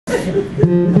Got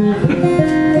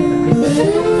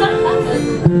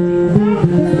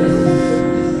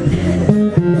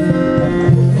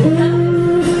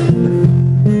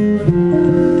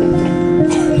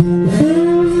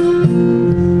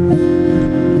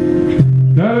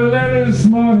a letter this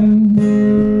morning.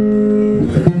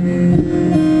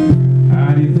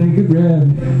 How do you think it read?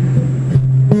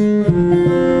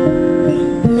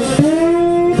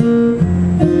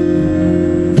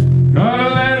 Got a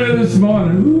letter this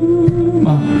morning. Ooh,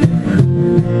 my.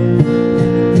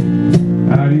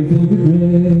 How do you think it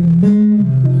read?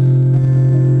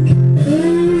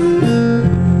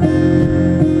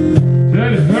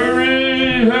 Said hurry,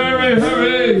 hurry,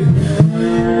 hurry.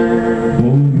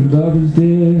 Woman you love is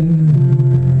dead.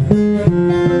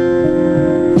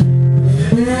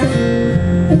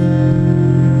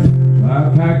 So I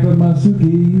packed up my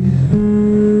suitcase,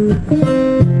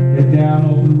 head down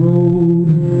over the road.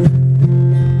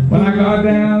 When I got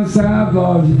down South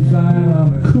Lodge, she's lying on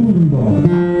the cooling board.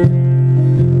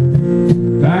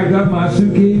 Packed up my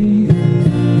suitcase,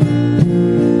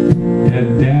 head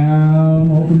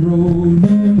down over the road.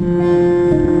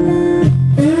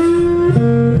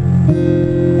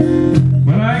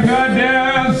 When I got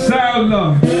down South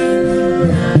Lodge,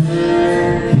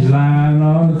 she's lying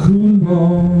on the cooling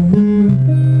board.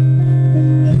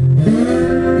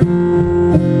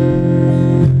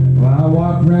 Well, I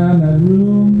walked around that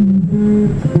room,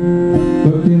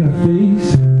 looked in her face,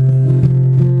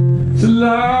 said,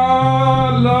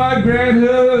 Lord, Lord, grant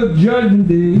her judgment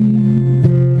day.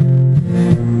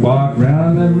 Walked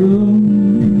around that room,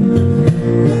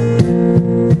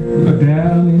 looked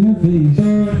down in her face.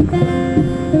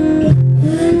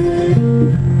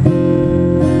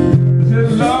 I said,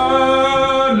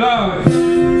 Lord, Lord,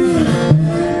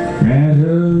 grant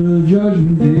her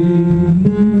judgment day.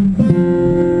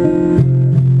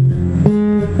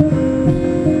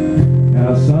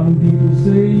 Now some people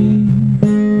say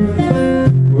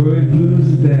word blues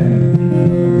is bad.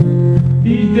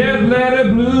 These death letter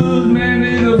blues, man,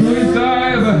 they're the worst I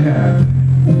ever had.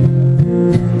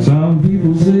 Some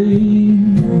people say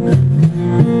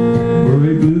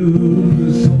word blues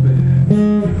is so bad.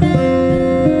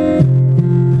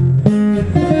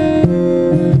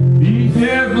 These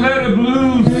death letter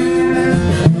blues,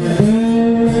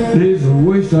 they're the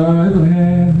worst I ever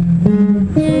had.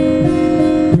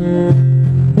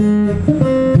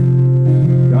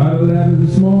 Got a letter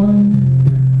this morning.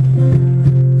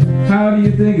 How do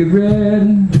you think it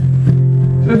read?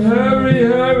 Said hurry,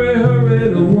 hurry, hurry,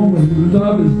 the woman you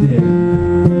love is dead.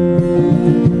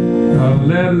 Got a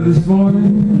letter this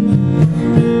morning.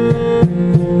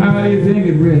 How do you think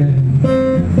it read?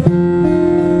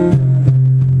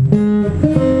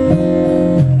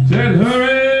 Said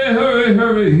hurry, hurry,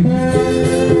 hurry,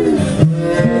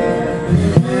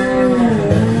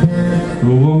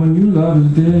 the woman you love is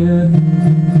dead.